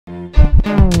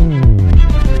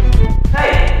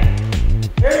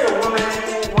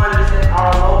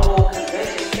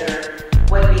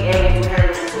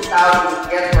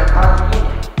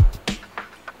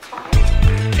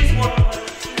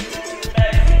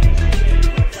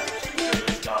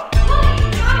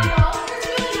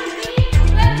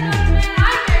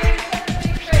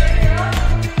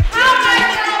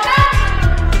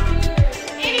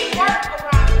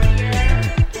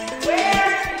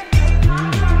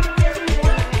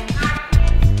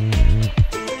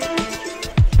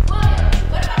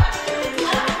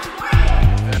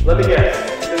Let me guess.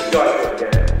 This is Garfield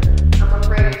again. I'm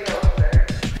afraid to tell, sir.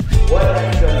 What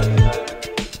have you done this time?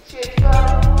 Shit,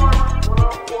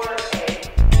 104A.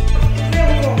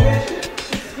 Never gonna mention it.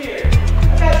 This is here. I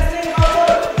got to sing how it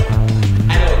was.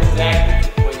 I know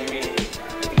exactly what you mean.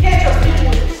 You can't trust people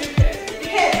with your suitcase. You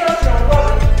can't trust your own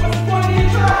brother. What's the point of you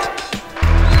trying?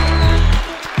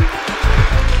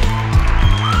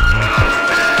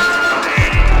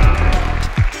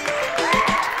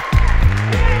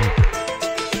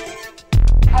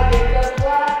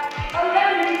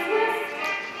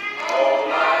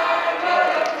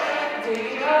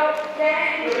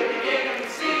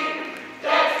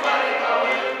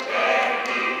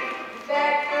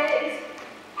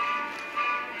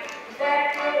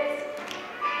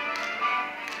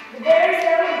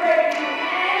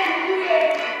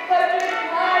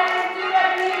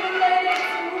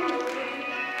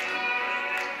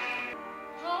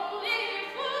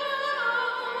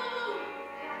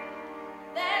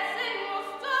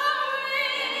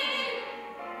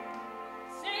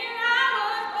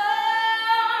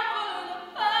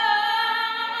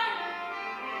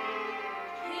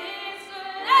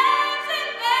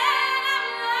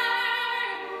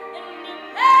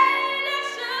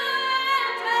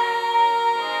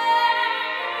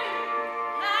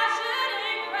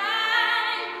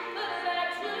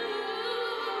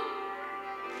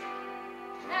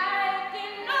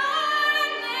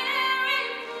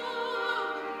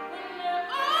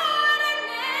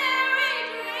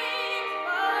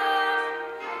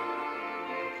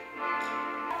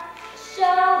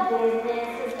 Show business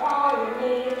is all you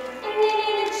need. If you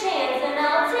need a chance, and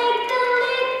I'll take the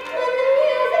lead. When the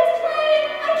music's playing,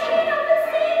 I can't help but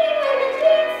singing. When the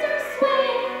beats are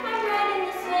swaying, I'm right in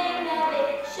the swing of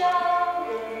it. Show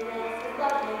business is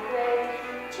fucking great.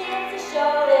 Chance to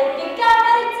show that you got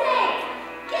what it takes.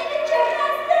 Give it your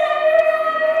best and you're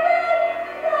on your way.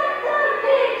 Let the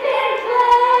big band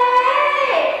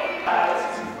play.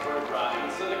 We're riding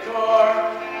to the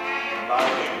core. My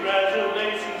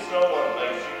congratulations, no one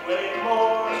likes you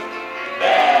anymore.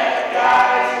 Bad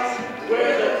guys,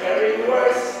 we're the very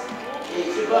worst.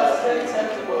 Each of us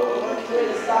contemptible when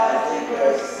criticized and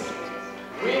cursed.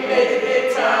 We make it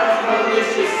big time,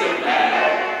 malicious and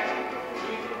bad.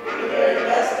 We're the very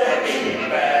best at being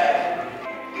bad.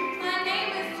 My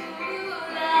name is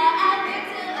Tallulah, I live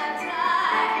till I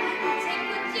die. I'll take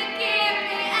what you give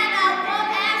me and I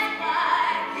won't ask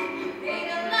why. You made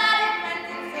a lot of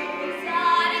friends in some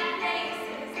exotic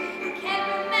places. I can't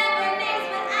remember names,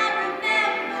 but I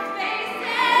remember faces.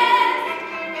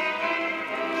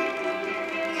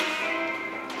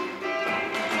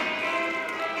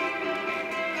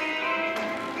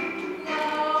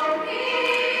 Lonely,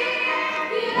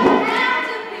 you don't have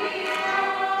to be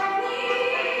lonely.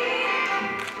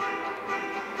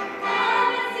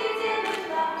 Come and see till the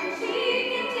clock, she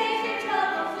can take your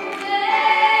troubles away.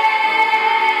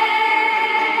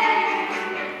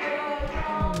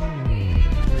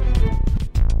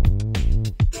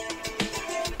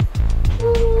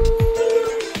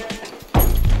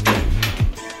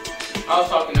 I was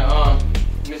talking to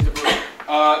Mr. Bruce.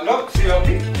 Nope, CLP.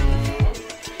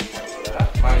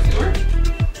 My sewer?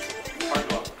 First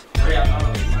of all, hurry up.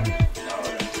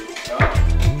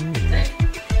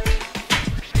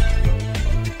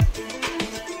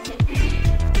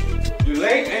 You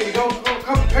late and you don't come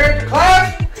prepared to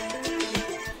class?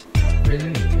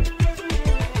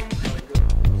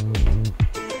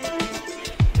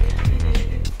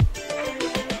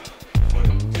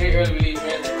 Today early release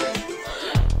Wednesday,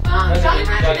 right? Jolly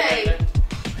Rancher Day.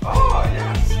 Oh,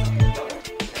 yes.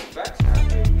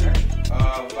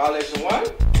 Violation 1?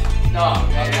 No,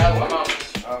 that was my mom.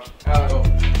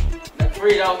 That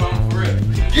free, that was my mom for real.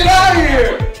 Get out of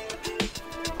here!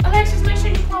 Alexis, make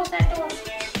sure you close that door.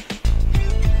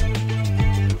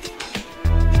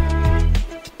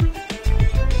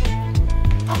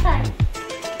 Okay.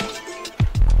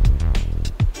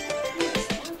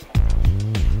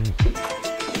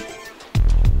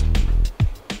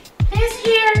 This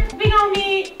year, we gonna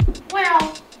need,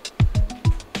 well,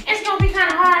 it's gonna be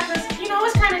kind of hard because, you know,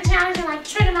 it's kind of challenging, like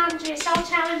trigonometry is so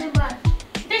challenging, but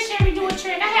this year we do a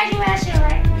trick. I had you last year,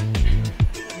 right?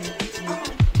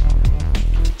 Okay.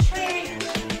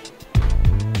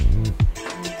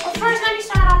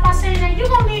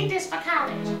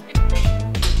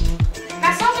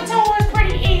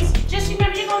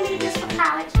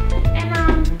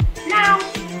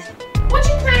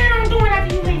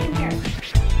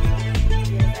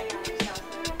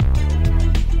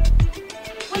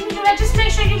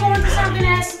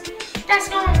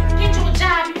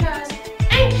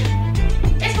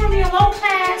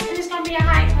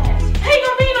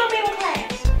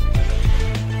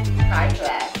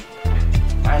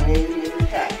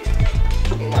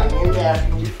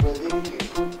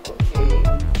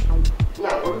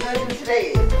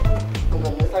 today is I'm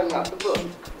going to do something off the book.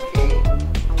 Okay?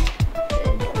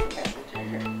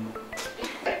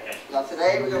 Now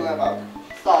today we're going to learn about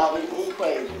solving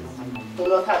equations. Who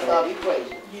knows how to solve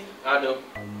equations? I do.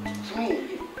 What you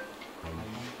mean?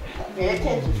 Pay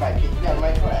attention if I get you out of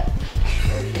my class.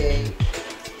 Okay?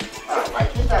 Alright,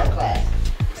 write this down, class.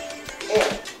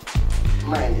 M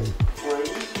minus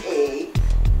 48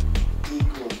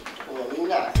 equals 29.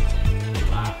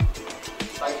 Wow.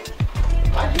 Like,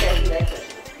 why'd you ask me that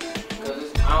question? Because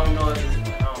I don't know if it's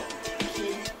my own.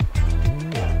 See?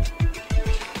 Yeah.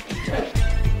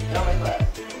 Get out of my class.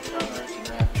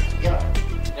 Get out.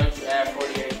 Don't you add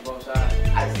 48 to both sides?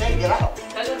 I said get out.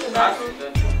 That's just the bathroom.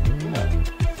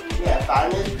 Yeah,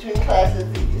 5 minutes between classes,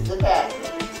 use the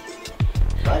bathroom.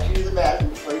 Why don't you use the bathroom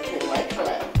before you came to my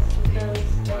class?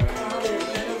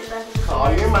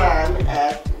 Call your mom and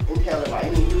ask and tell her why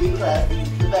you need to leave class to use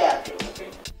the bathroom.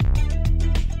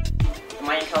 The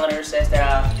Mayan calendar says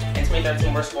that in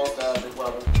 2013 we're supposed to,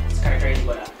 well, it's kind of crazy,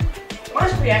 but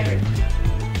mine's pretty accurate.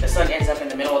 The sun ends up in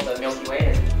the middle of the Milky Way,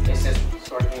 and it's just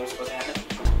sort of thing was supposed to happen.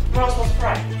 We're all supposed to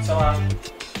fry. So,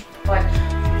 but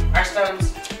our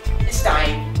sun's, it's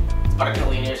dying. It's about 1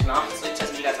 billion years from now, so it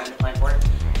doesn't you guys have to plan for it.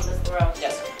 For this world.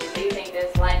 Yes. Do you think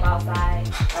there's life outside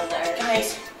of the earth?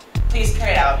 Guys, please cut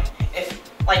it out. If,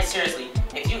 like, seriously,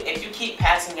 if you keep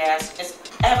passing gas,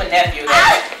 I have a nephew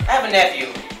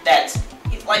that's,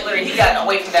 he's like, literally, he got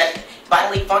away from that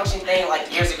bodily function thing like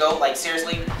years ago. Like,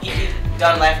 seriously, he's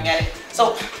done laughing at it.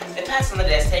 So, if Pat's on the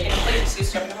desk taking, please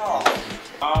excuse me in the hall.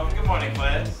 Good morning,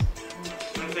 class.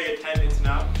 I'm gonna take attendance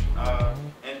now.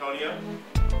 Antonio,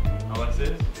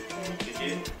 Alexis,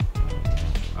 Kiki.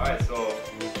 Alright, so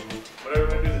what are we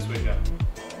gonna do this weekend?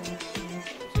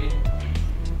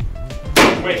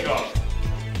 Wake up.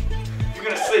 You're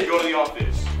gonna say go to the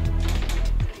office.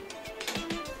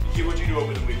 Kiki, what'd you do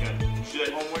over the weekend? Did you do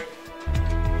that homework?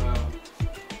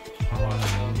 I want to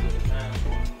go to the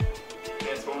Transformers.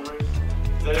 Transformers?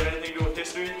 Does that have anything to do with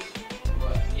history?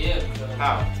 But yeah, because,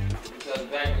 How? because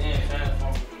back then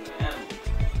Transformers was an animal.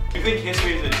 You think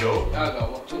history is a joke?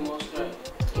 Y'all got 2 more straight.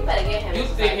 You better get him. You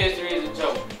think history is a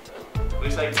joke? At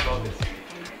least I can spell history.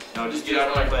 No, just get out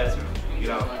of my classroom. Get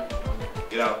out.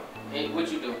 Get out. Hey,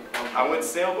 what you do? I went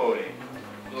sailboating.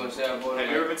 You want to sailboat? Have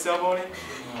you ever been sailboating?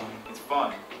 No. It's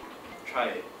fun. Try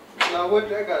it. Now what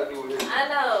that got to do with it? I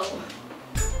know.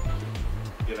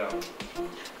 Get out.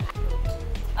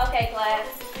 Okay, class.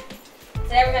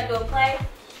 Today we're gonna do a play,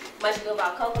 much ado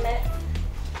about coconuts.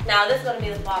 Now this is gonna be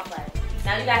the fall play.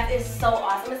 Now you guys, it's so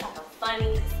awesome. It's like a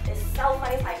funny, it's so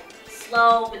funny. It's like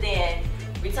slow, but then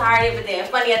retarded, but then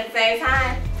funny at the same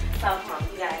time. So come on,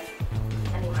 you guys.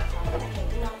 I need my phone. I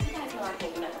can't, you guys know I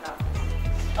can't do nothing else.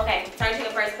 Okay, turn to the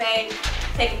first page,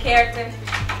 take a character,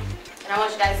 and I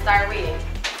want you guys to start reading.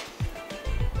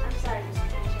 I'm sorry, Mr.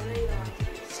 Finch. I know you don't want to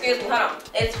do this. Excuse me, hold on.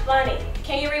 It's funny.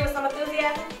 Can you read with some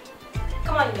enthusiasm?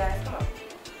 Come on, you guys, come on.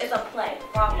 It's a play,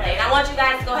 fall play. And I want you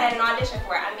guys to go ahead and audition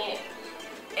for it. I mean it.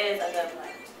 It is a good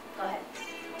play. Go ahead.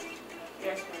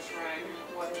 Yes, Miss Ryan.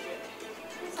 What is it?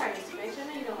 I'm sorry, Mr. Finch. I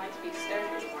know you don't like to be disturbed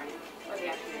in the morning, or the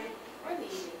afternoon, or the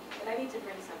evening, but I need to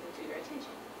bring something to your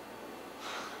attention.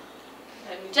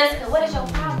 Jessica, what is your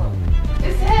problem?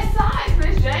 It says size,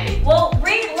 Miss Jane. Well,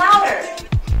 read louder.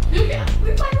 You can.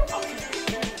 We play.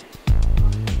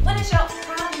 What is your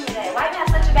problem today? Why do you have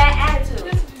such a bad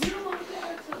attitude?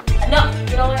 No,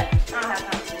 you know what? I don't have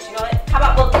time for this. You know what? How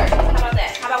about bookwork? How about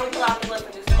that? How about we pull out the book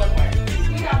and do some bookwork?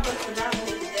 We got books for not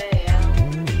today.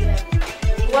 Yeah.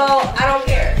 Well, I don't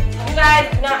care. You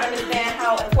guys do not understand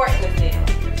how important this is.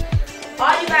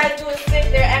 All you guys do is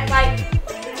sit there, act like,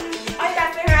 all you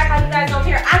guys sit here, act like you guys don't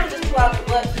care. I can just pull out the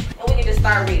book and we can just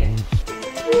start reading.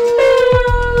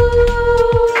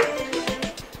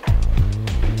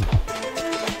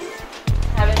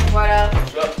 Have it brought up.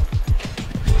 Yep.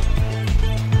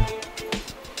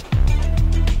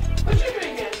 What you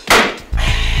drinking?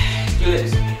 Let's do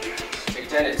this. Take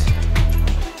attendance.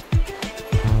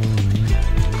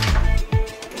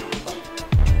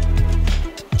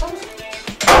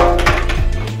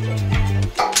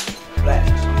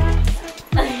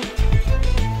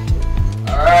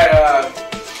 Alright,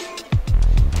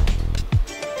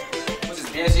 what's this,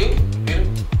 BSU?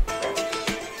 Beautiful.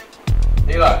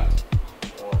 Eli.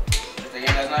 Did they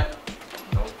game last night?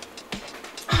 Nope.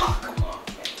 Oh, come on,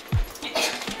 man.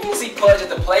 You see Pudge at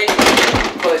the plate?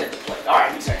 Pudge at the plate.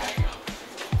 Alright, you say how you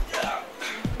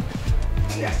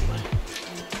go. Nasty one.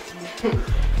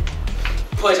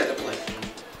 Pudge at the plate.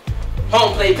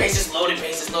 Home plate, bases loaded,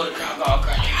 crowd going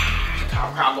crazy.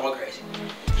 Crowd going crazy.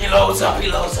 He loads up.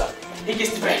 He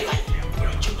gets the bat, like,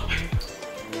 what don't you go back?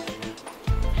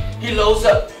 He loads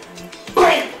up.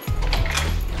 Bam!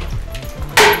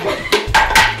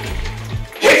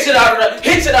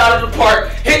 hits it out of the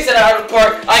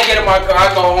park. I get in my car,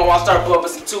 I go home, I start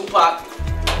bumping some Tupac.